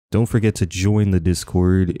Don't forget to join the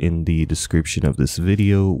Discord in the description of this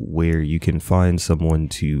video where you can find someone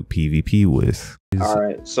to PvP with. All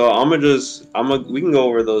right, so we can go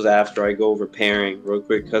over those after I go over pairing real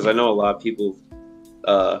quick because I know a lot of people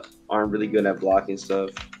aren't really good at blocking stuff.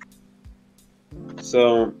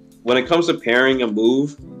 So when it comes to pairing a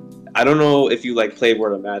move, I don't know if you like play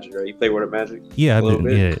Word of Magic, right? You play Word of Magic? Yeah,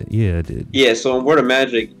 I did. Yeah, so in Word of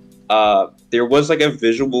Magic, there was like a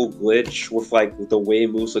visual glitch with like the way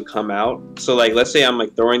moves would come out. So like, let's say I'm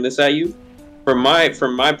like throwing this at you. From my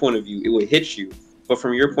point of view, it would hit you. But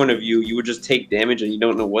from your point of view, you would just take damage and you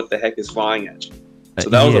don't know what the heck is flying at you. So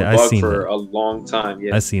that was a bug for a long time.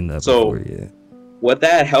 Yeah, I've seen that before, yeah. What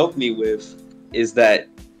that helped me with is that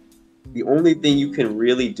the only thing you can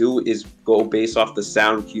really do is go based off the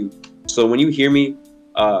sound cue. So when you hear me,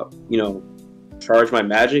 charge my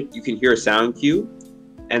magic, you can hear a sound cue,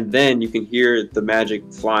 and then you can hear the magic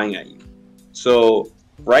flying at you. So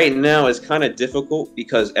right now it's kind of difficult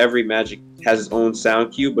because every magic has its own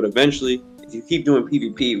sound cue, but eventually, if you keep doing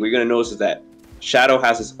PvP, what you're gonna notice is that Shadow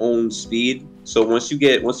has its own speed. So once you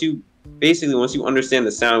understand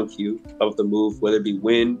the sound cue of the move, whether it be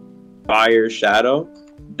wind, fire, shadow,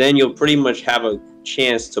 then you'll pretty much have a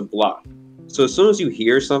chance to block. So as soon as you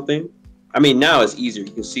hear something, I mean, now it's easier.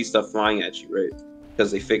 You can see stuff flying at you, right?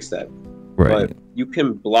 Because they fixed that. Right. But you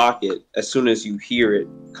can block it as soon as you hear it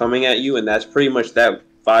coming at you, and that's pretty much that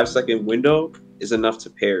 5-second window is enough to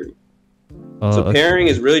parry. So pairing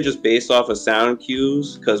is really just based off of sound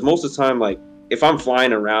cues, because most of the time, like, if I'm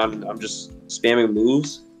flying around and I'm just spamming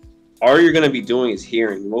moves, all you're going to be doing is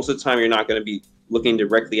hearing. Most of the time, you're not going to be looking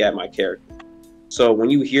directly at my character. So when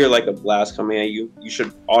you hear like a blast coming at you, you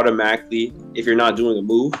should automatically, if you're not doing a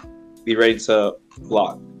move, be ready to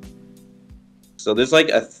block. So there's like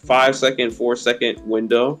a 5-second, 4-second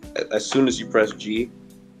window as soon as you press G.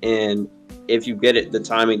 And if you get the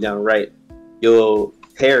timing down right, you'll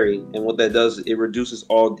parry. And what that does, it reduces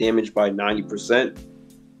all damage by 90%.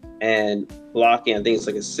 And blocking, I think it's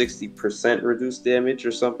like a 60% reduced damage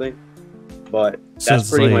or something. But that's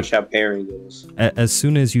pretty much how pairing goes. As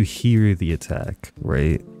soon as you hear the attack,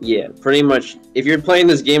 right? Yeah, pretty much. If you're playing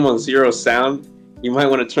this game on 0 sound, you might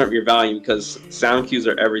want to turn up your volume because sound cues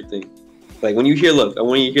are everything. Like when you hear, I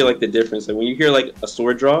want you to hear like the difference. Like when you hear like a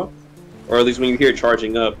sword draw, or at least when you hear it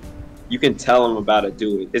charging up, you can tell I'm about to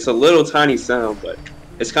do it. It's a little tiny sound, but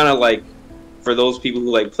it's kind of like for those people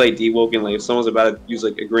who like play D-Woken, like if someone's about to use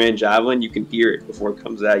like a Grand Javelin, you can hear it before it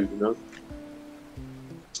comes at you, you know?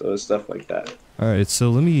 So it's stuff like that. All right, so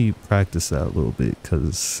let me practice that a little bit,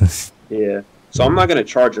 cause yeah. So I'm not gonna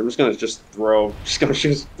charge. I'm just gonna throw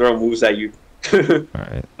moves at you. All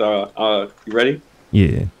right. So you ready?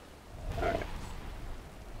 Yeah.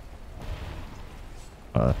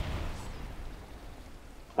 All right.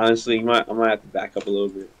 Honestly, I might have to back up a little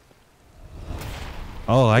bit.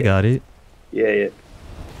 Oh, I got it. Yeah.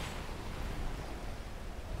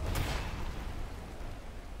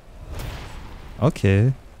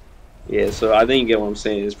 Okay. Yeah, so I think you get what I'm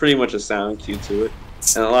saying. It's pretty much a sound cue to it,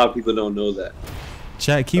 and a lot of people don't know that.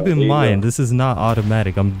 Chat, keep in mind, this is not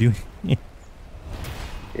automatic. I'm doing it.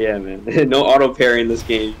 Yeah, man. No auto parry in this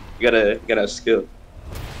game. You gotta have skill.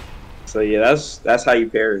 So yeah, that's how you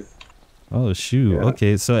parry. Oh shoot. Yeah.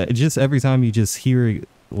 Okay, so just every time you just hear it,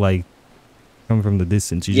 like come from the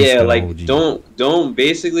distance, you just go, like don't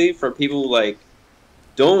basically, for people, like,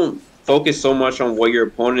 don't focus so much on what your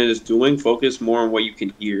opponent is doing. Focus more on what you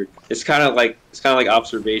can hear. It's kind of like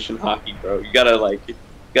observation hockey, bro. You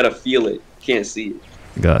gotta feel it. You can't see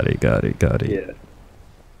it. Got it. Yeah.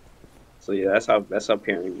 So yeah, that's how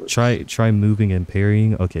pairing works. Try moving and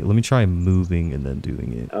parrying. Okay, let me try moving and then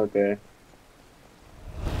doing it. Okay.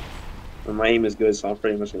 Well, my aim is good, so I'm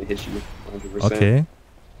pretty much gonna hit you 100%. Okay.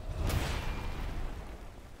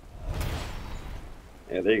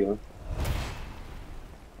 Yeah, there you go.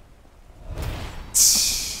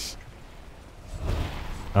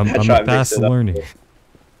 I'm a fast learner.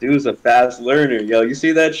 Dude's a fast learner, yo. You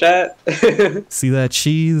see that, chat? See that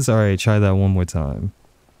cheese? All right, try that one more time.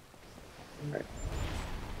 All right.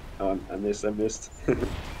 Oh, I missed.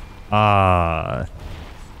 Ah.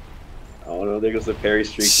 Oh no, there goes the parry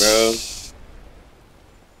streak, bro.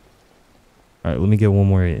 All right, let me get one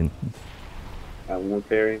more in. Got one more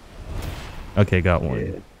parry. Okay, got one.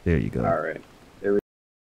 Yeah. There you go. All right.